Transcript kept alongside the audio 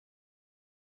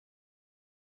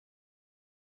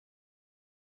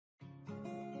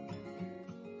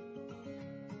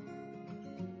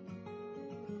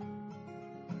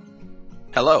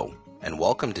Hello, and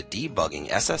welcome to Debugging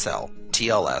SSL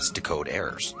TLS Decode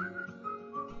Errors.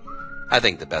 I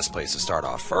think the best place to start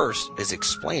off first is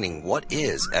explaining what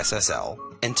is SSL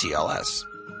and TLS.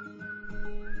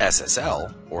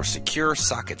 SSL, or Secure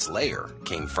Sockets Layer,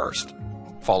 came first,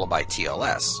 followed by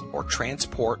TLS, or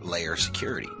Transport Layer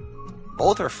Security.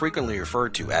 Both are frequently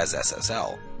referred to as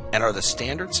SSL, and are the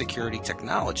standard security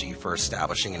technology for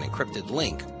establishing an encrypted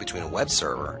link between a web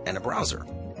server and a browser.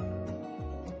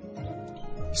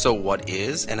 So what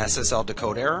is an SSL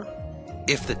decode error?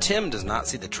 If the TIM does not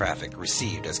see the traffic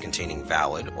received as containing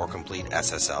valid or complete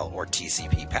SSL or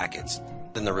TCP packets,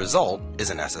 then the result is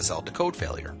an SSL decode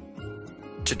failure.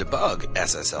 To debug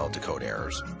SSL decode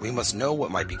errors, we must know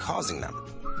what might be causing them.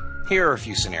 Here are a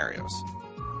few scenarios.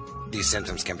 These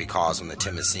symptoms can be caused when the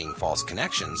TIM is seeing false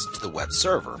connections to the web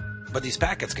server, but these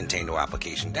packets contain no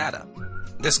application data.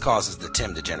 This causes the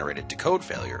TIM to generate a decode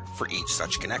failure for each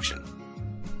such connection.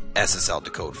 SSL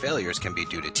decode failures can be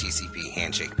due to TCP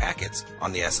handshake packets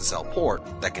on the SSL port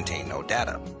that contain no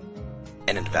data.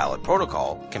 An invalid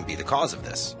protocol can be the cause of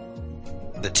this.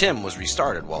 The TIM was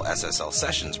restarted while SSL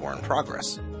sessions were in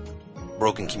progress.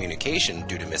 Broken communication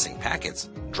due to missing packets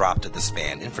dropped at the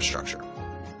span infrastructure.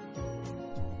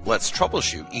 Let's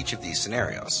troubleshoot each of these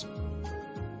scenarios.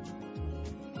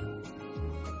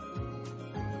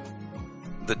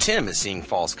 The TIM is seeing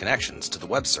false connections to the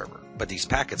web server, but these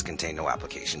packets contain no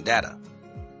application data.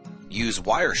 Use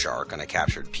Wireshark on a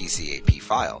captured PCAP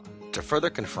file to further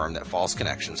confirm that false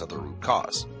connections are the root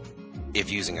cause.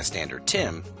 If using a standard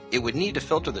TIM, it would need to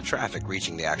filter the traffic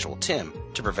reaching the actual TIM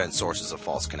to prevent sources of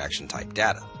false connection type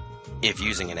data. If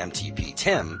using an MTP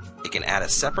TIM, it can add a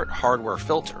separate hardware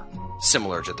filter,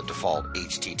 similar to the default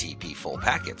HTTP full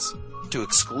packets, to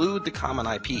exclude the common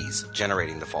IPs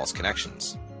generating the false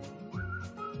connections.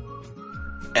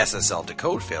 SSL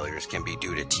decode failures can be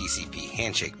due to TCP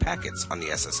handshake packets on the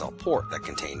SSL port that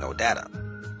contain no data.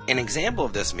 An example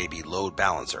of this may be load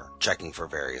balancer checking for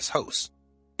various hosts.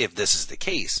 If this is the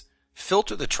case,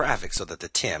 filter the traffic so that the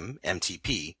TIM,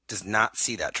 MTP, does not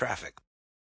see that traffic.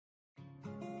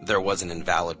 There was an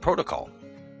invalid protocol.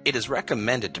 It is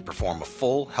recommended to perform a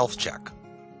full health check.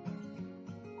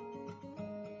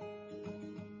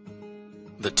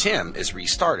 The TIM is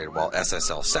restarted while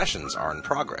SSL sessions are in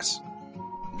progress.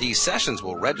 These sessions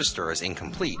will register as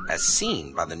incomplete as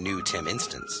seen by the new TIM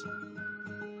instance.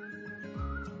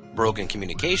 Broken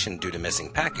communication due to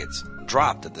missing packets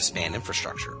dropped at the span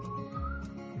infrastructure.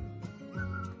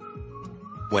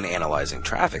 When analyzing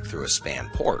traffic through a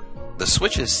span port, the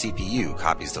switch's CPU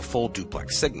copies the full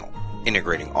duplex signal,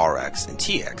 integrating RX and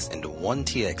TX into one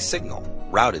TX signal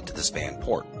routed to the span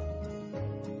port.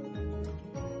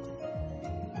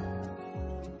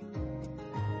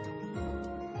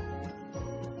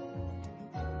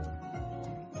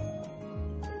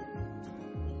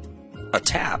 A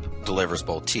tap delivers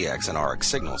both TX and RX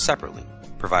signals separately,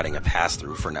 providing a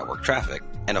pass-through for network traffic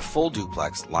and a full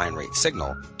duplex line rate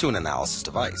signal to an analysis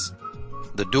device.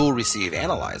 The dual receive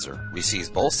analyzer receives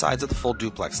both sides of the full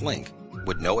duplex link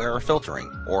with no error filtering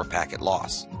or packet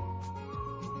loss.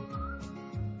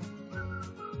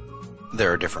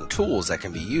 There are different tools that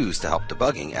can be used to help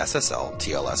debugging SSL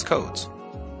TLS codes.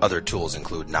 Other tools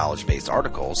include knowledge-based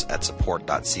articles at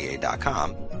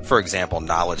support.ca.com, for example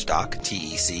KnowledgeDoc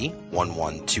TEC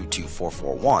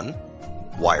 1122441,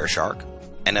 Wireshark,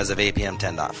 and as of APM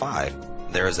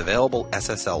 10.5, there is available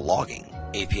SSL logging.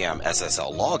 APM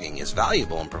SSL logging is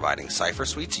valuable in providing cipher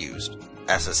suites used,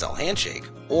 SSL handshake,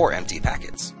 or empty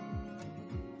packets.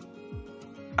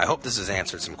 I hope this has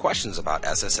answered some questions about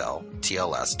SSL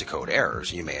TLS decode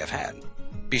errors you may have had.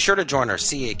 Be sure to join our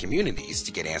CA communities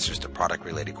to get answers to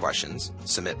product-related questions,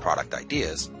 submit product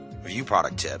ideas, view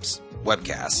product tips,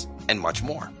 webcasts, and much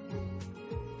more.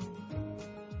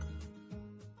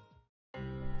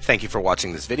 Thank you for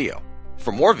watching this video.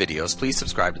 For more videos, please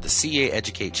subscribe to the CA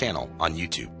Educate channel on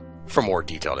YouTube. For more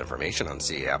detailed information on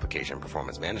CA application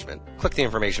performance management, click the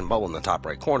information bubble in the top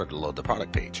right corner to load the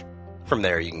product page. From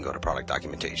there, you can go to product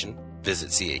documentation,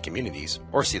 visit CA communities,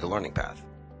 or see the learning path.